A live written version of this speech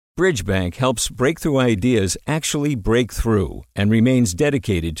Bridgebank helps breakthrough ideas actually break through and remains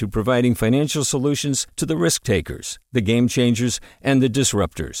dedicated to providing financial solutions to the risk takers, the game changers, and the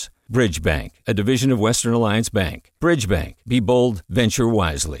disruptors. Bridgebank, a division of Western Alliance Bank. Bridgebank. Be bold, venture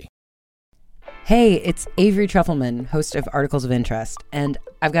wisely. Hey, it's Avery Trufelman, host of Articles of Interest, and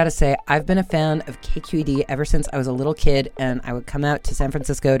I've got to say, I've been a fan of KQED ever since I was a little kid, and I would come out to San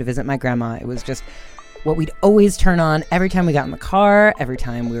Francisco to visit my grandma. It was just what we'd always turn on every time we got in the car, every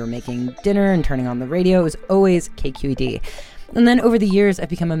time we were making dinner and turning on the radio. It was always KQED. And then over the years, I've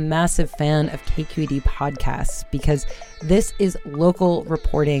become a massive fan of KQED podcasts because this is local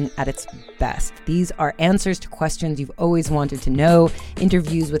reporting at its best. These are answers to questions you've always wanted to know,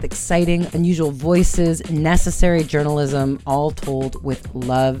 interviews with exciting, unusual voices, necessary journalism, all told with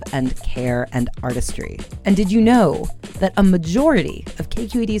love and care and artistry. And did you know that a majority of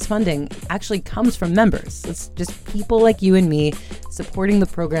KQED's funding actually comes from members? It's just people like you and me supporting the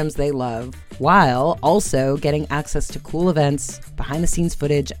programs they love, while also getting access to cool events, behind-the-scenes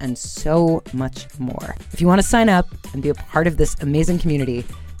footage, and so much more. If you want to sign up and be a part of this amazing community,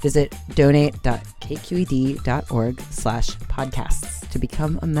 visit donate.kqed.org/podcasts to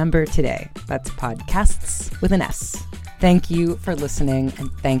become a member today. That's podcasts with an S. Thank you for listening, and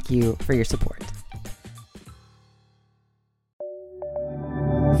thank you for your support.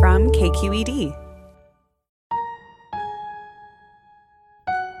 From KQED.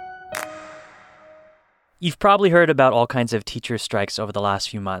 You've probably heard about all kinds of teacher strikes over the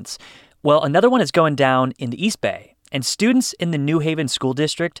last few months. Well, another one is going down in the East Bay, and students in the New Haven School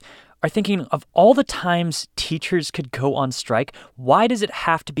District are thinking of all the times teachers could go on strike. Why does it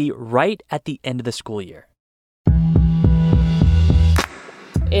have to be right at the end of the school year?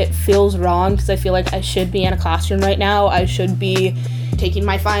 It feels wrong because I feel like I should be in a classroom right now. I should be taking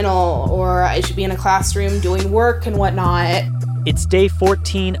my final, or I should be in a classroom doing work and whatnot. It's day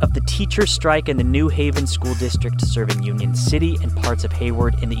 14 of the teacher strike in the New Haven School District serving Union City and parts of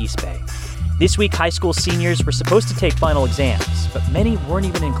Hayward in the East Bay. This week, high school seniors were supposed to take final exams, but many weren't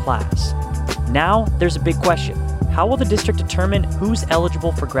even in class. Now, there's a big question. How will the district determine who's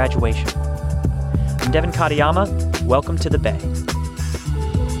eligible for graduation? I'm Devin Katayama. Welcome to the Bay.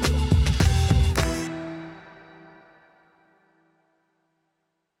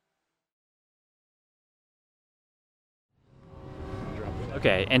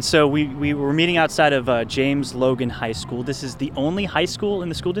 Okay, and so we were meeting outside of James Logan High School. This is the only high school in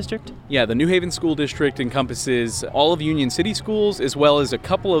the school district? Yeah, the New Haven School District encompasses all of Union City schools as well as a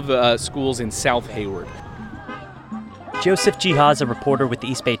couple of schools in South Hayward. Joseph Geha is a reporter with the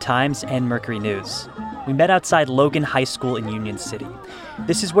East Bay Times and Mercury News. We met outside Logan High School in Union City.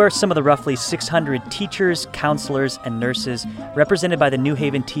 This is where some of the roughly 600 teachers, counselors, and nurses represented by the New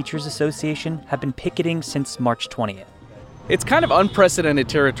Haven Teachers Association have been picketing since March 20th. It's kind of unprecedented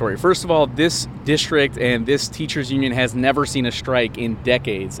territory. First of all, this district and this teachers union has never seen a strike in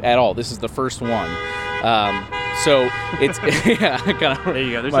decades at all. This is the first one. So it's yeah, kind of. There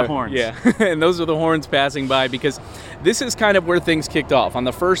you go. There's the horns. Yeah, and those are the horns passing by because this is kind of where things kicked off. On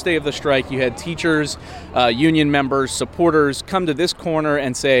the first day of the strike, you had teachers, union members, supporters come to this corner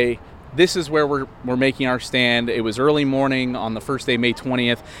and say, this is where we're making our stand. It was early morning on the first day, May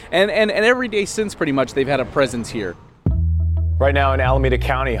 20th, and every day since pretty much they've had a presence here. Right now in Alameda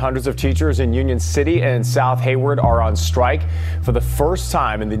County, hundreds of teachers in Union City and South Hayward are on strike for the first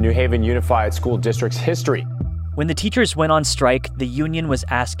time in the New Haven Unified School District's history. When the teachers went on strike, the union was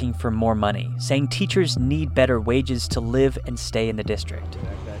asking for more money, saying teachers need better wages to live and stay in the district.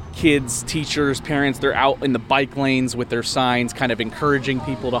 Kids, teachers, parents, they're out in the bike lanes with their signs kind of encouraging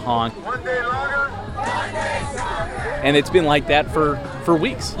people to honk. One day longer, one day stronger. And it's been like that for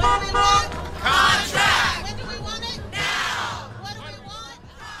weeks. What do we want? Contract! When do we want it? Now! What do we want?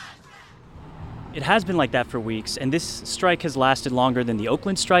 It has been like that for weeks, and this strike has lasted longer than the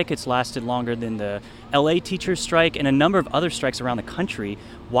Oakland strike. It's lasted longer than the LA teachers strike and a number of other strikes around the country.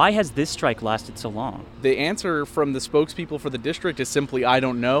 Why has this strike lasted so long? The answer from the spokespeople for the district is simply, I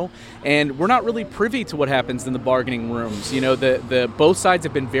don't know. And we're not really privy to what happens in the bargaining rooms. You know, the both sides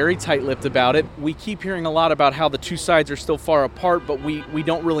have been very tight-lipped about it. We keep hearing a lot about how the two sides are still far apart, but we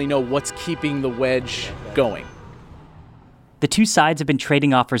don't really know what's keeping the wedge going. The two sides have been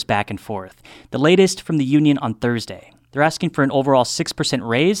trading offers back and forth. The latest from the union on Thursday. They're asking for an overall 6%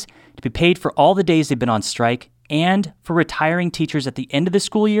 raise to be paid for all the days they've been on strike and for retiring teachers at the end of the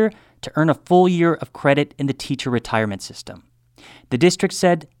school year to earn a full year of credit in the teacher retirement system. The district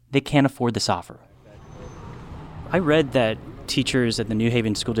said they can't afford this offer. I read that teachers at the New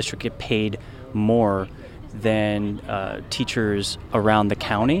Haven School District get paid more than teachers around the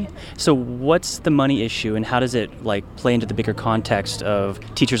county. So what's the money issue, and how does it play into the bigger context of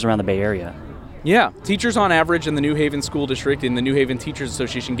teachers around the Bay Area? Yeah, teachers on average in the New Haven School District in the New Haven Teachers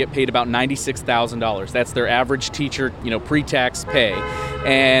Association get paid about $96,000. That's their average teacher, pre-tax pay.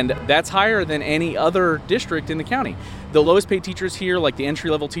 And that's higher than any other district in the county. The lowest paid teachers here, like the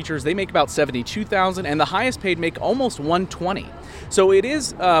entry-level teachers, they make about $72,000, and the highest paid make almost $120,000. So it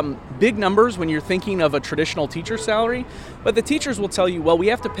is big numbers when you're thinking of a traditional teacher salary, but the teachers will tell you, well, we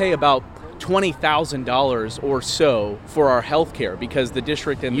have to pay about $20,000 or so for our health care because the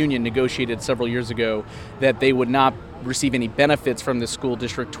district and union negotiated several years ago that they would not receive any benefits from the school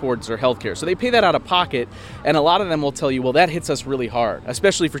district towards their health care. So they pay that out of pocket, and a lot of them will tell you, well, that hits us really hard,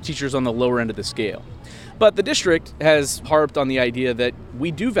 especially for teachers on the lower end of the scale. But the district has harped on the idea that we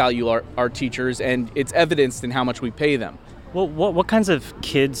do value our teachers, and it's evidenced in how much we pay them. Well, what kinds of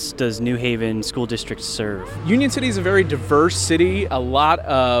kids does New Haven School District serve? Union City is a very diverse city. A lot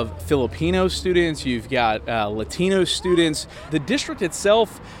of Filipino students. You've got Latino students. The district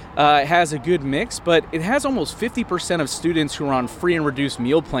itself has a good mix, but it has almost 50% of students who are on free and reduced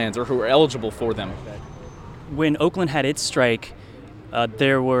meal plans or who are eligible for them. When Oakland had its strike,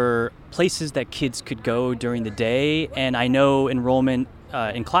 there were places that kids could go during the day, and I know enrollment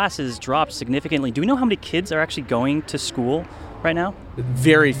in classes dropped significantly. Do we know how many kids are actually going to school right now?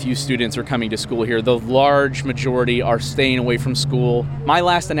 Very few students are coming to school here. The large majority are staying away from school. My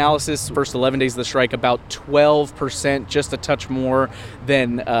last analysis, first 11 days of the strike, about 12%, just a touch more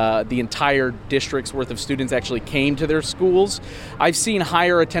than the entire district's worth of students actually came to their schools. I've seen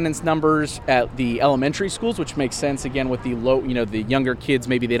higher attendance numbers at the elementary schools, which makes sense, again, with the low, the younger kids,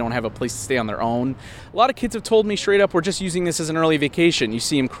 maybe they don't have a place to stay on their own. A lot of kids have told me straight up, we're just using this as an early vacation. You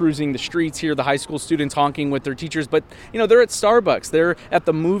see them cruising the streets here, the high school students honking with their teachers, but they're at Starbucks, they're at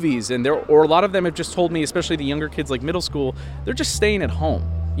the movies, and or a lot of them have just told me, especially the younger kids like middle school, they're just staying at home,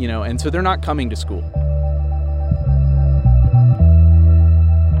 and so they're not coming to school.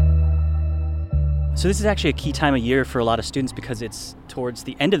 So this is actually a key time of year for a lot of students because it's towards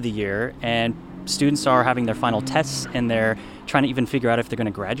the end of the year and students are having their final tests and they're trying to even figure out if they're going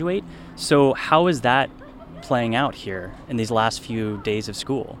to graduate. So how is that playing out here in these last few days of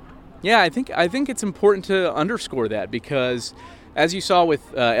school? Yeah, I think it's important to underscore that because as you saw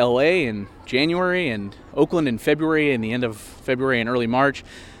with LA in January and Oakland in February and the end of February and early March,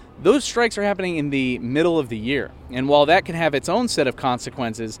 those strikes are happening in the middle of the year. And while that can have its own set of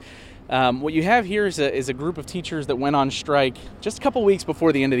consequences, what you have here is a group of teachers that went on strike just a couple weeks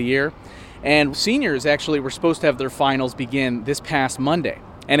before the end of the year. And seniors actually were supposed to have their finals begin this past Monday.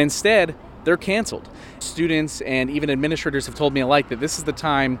 And instead, they're canceled. Students and even administrators have told me alike that this is the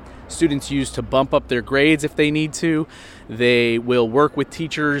time students use to bump up their grades if they need to. They will work with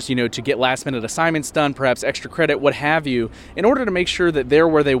teachers, to get last-minute assignments done, perhaps extra credit, what have you, in order to make sure that they're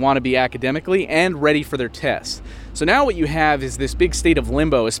where they want to be academically and ready for their tests. So now what you have is this big state of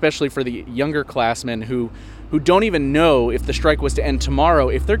limbo, especially for the younger classmen who don't even know if the strike was to end tomorrow,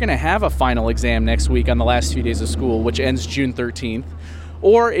 if they're going to have a final exam next week on the last few days of school, which ends June 13th.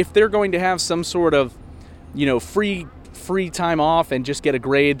 Or if they're going to have some sort of, free time off and just get a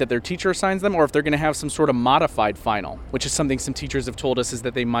grade that their teacher assigns them, or if they're going to have some sort of modified final, which is something some teachers have told us is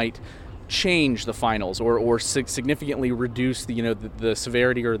that they might change the finals or significantly reduce the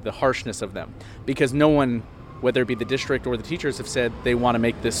severity or the harshness of them, because no one, whether it be the district or the teachers, have said they want to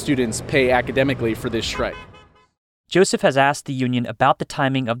make the students pay academically for this strike. Joseph has asked the union about the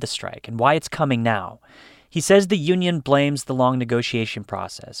timing of the strike and why it's coming now. He says the union blames the long negotiation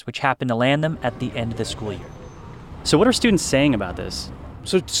process, which happened to land them at the end of the school year. So what are students saying about this?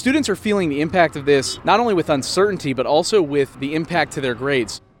 So students are feeling the impact of this, not only with uncertainty, but also with the impact to their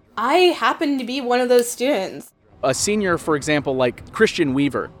grades. I happen to be one of those students. A senior, for example, like Christian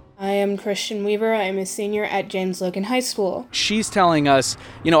Weaver. I am Christian Weaver. I'm a senior at James Logan High School. She's telling us,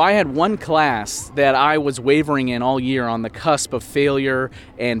 I had one class that I was wavering in all year on the cusp of failure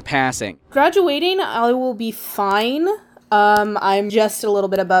and passing. Graduating, I will be fine. I'm just a little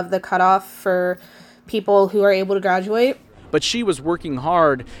bit above the cutoff for people who are able to graduate. But she was working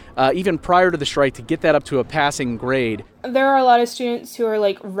hard, even prior to the strike, to get that up to a passing grade. There are a lot of students who are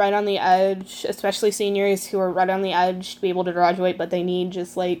right on the edge, especially seniors who are right on the edge to be able to graduate, but they need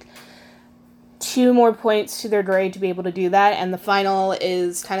just 2 more points to their grade to be able to do that, and the final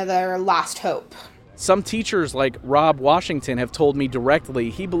is kind of their last hope. Some teachers like Rob Washington have told me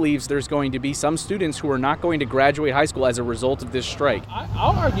directly he believes there's going to be some students who are not going to graduate high school as a result of this strike.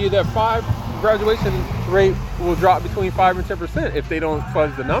 I'll argue that graduation rate will drop between 5 and 10% if they don't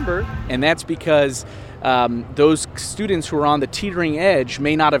fudge the numbers. And that's because those students who are on the teetering edge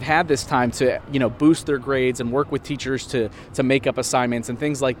may not have had this time to, boost their grades and work with teachers to make up assignments and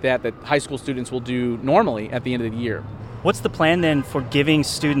things like that high school students will do normally at the end of the year. What's the plan then for giving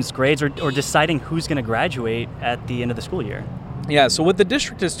students grades or deciding who's going to graduate at the end of the school year? Yeah, so what the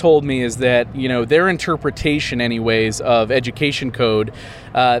district has told me is that, their interpretation anyways of education code,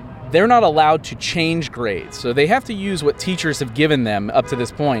 they're not allowed to change grades. So they have to use what teachers have given them up to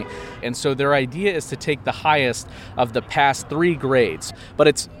this point. And so their idea is to take the highest of the past 3 grades. But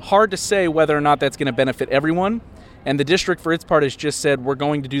it's hard to say whether or not that's going to benefit everyone. And the district, for its part, has just said we're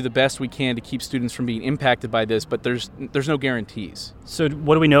going to do the best we can to keep students from being impacted by this, but there's no guarantees. So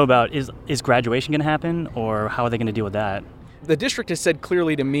what do we know about? Is graduation going to happen, or how are they going to deal with that? The district has said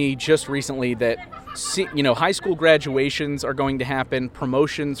clearly to me just recently that high school graduations are going to happen,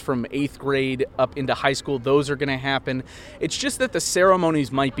 promotions from 8th grade up into high school, those are going to happen. It's just that the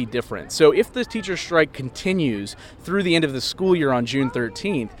ceremonies might be different. So if the teacher strike continues through the end of the school year on June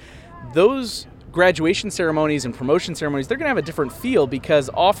 13th, those graduation ceremonies and promotion ceremonies, they're going to have a different feel because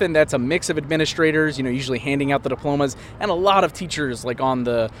often that's a mix of administrators, usually handing out the diplomas, and a lot of teachers like on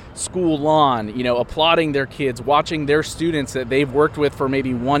the school lawn, applauding their kids, watching their students that they've worked with for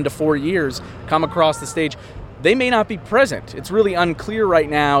maybe 1 to 4 years come across the stage. They may not be present. It's really unclear right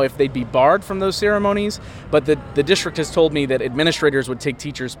now if they'd be barred from those ceremonies, but the district has told me that administrators would take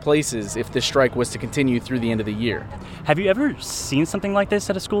teachers' places if this strike was to continue through the end of the year. Have you ever seen something like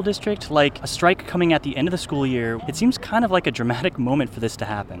this at a school district? Like a strike coming at the end of the school year? It seems kind of like a dramatic moment for this to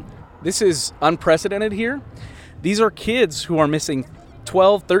happen. This is unprecedented here. These are kids who are missing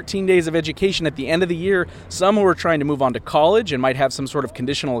 12, 13 days of education at the end of the year, some who are trying to move on to college and might have some sort of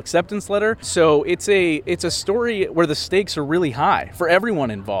conditional acceptance letter. So it's a story where the stakes are really high for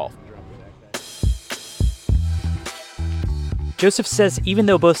everyone involved. Joseph says even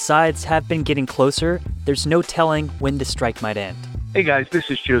though both sides have been getting closer, there's no telling when the strike might end. Hey guys,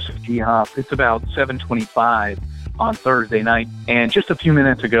 this is Joseph Geha. It's about 7:25 on Thursday night, and just a few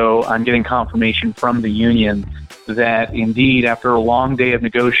minutes ago, I'm getting confirmation from the union that indeed, after a long day of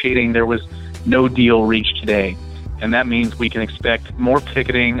negotiating, there was no deal reached today. And that means we can expect more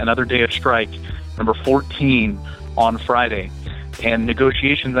picketing, another day of strike, number 14 on Friday. And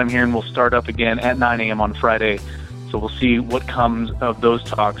negotiations, I'm hearing, will start up again at 9 a.m. on Friday. So we'll see what comes of those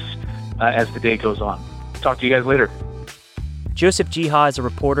talks as the day goes on. Talk to you guys later. Joseph Geha is a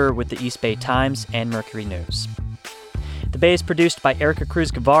reporter with the East Bay Times and Mercury News. The Bay is produced by Erica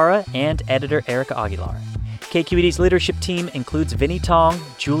Cruz Guevara and editor Erica Aguilar. KQED's leadership team includes Vinnie Tong,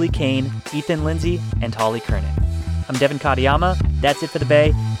 Julie Kane, Ethan Lindsay, and Holly Kernan. I'm Devin Katayama. That's it for the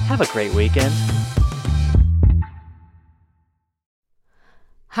Bay. Have a great weekend.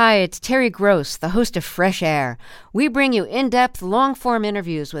 Hi, it's Terry Gross, the host of Fresh Air. We bring you in-depth, long-form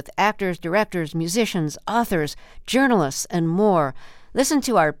interviews with actors, directors, musicians, authors, journalists, and more. Listen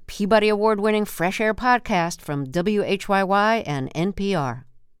to our Peabody Award-winning Fresh Air podcast from WHYY and NPR.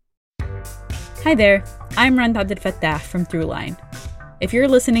 Hi there, I'm Rand Abdel Fattah from Throughline. If you're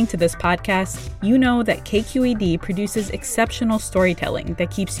listening to this podcast, you know that KQED produces exceptional storytelling that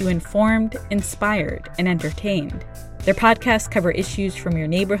keeps you informed, inspired, and entertained. Their podcasts cover issues from your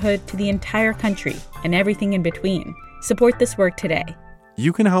neighborhood to the entire country and everything in between. Support this work today.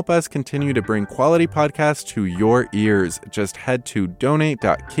 You can help us continue to bring quality podcasts to your ears. Just head to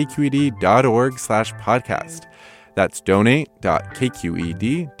donate.kqed.org/podcast. That's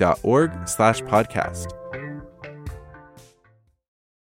donate.kqed.org/podcast.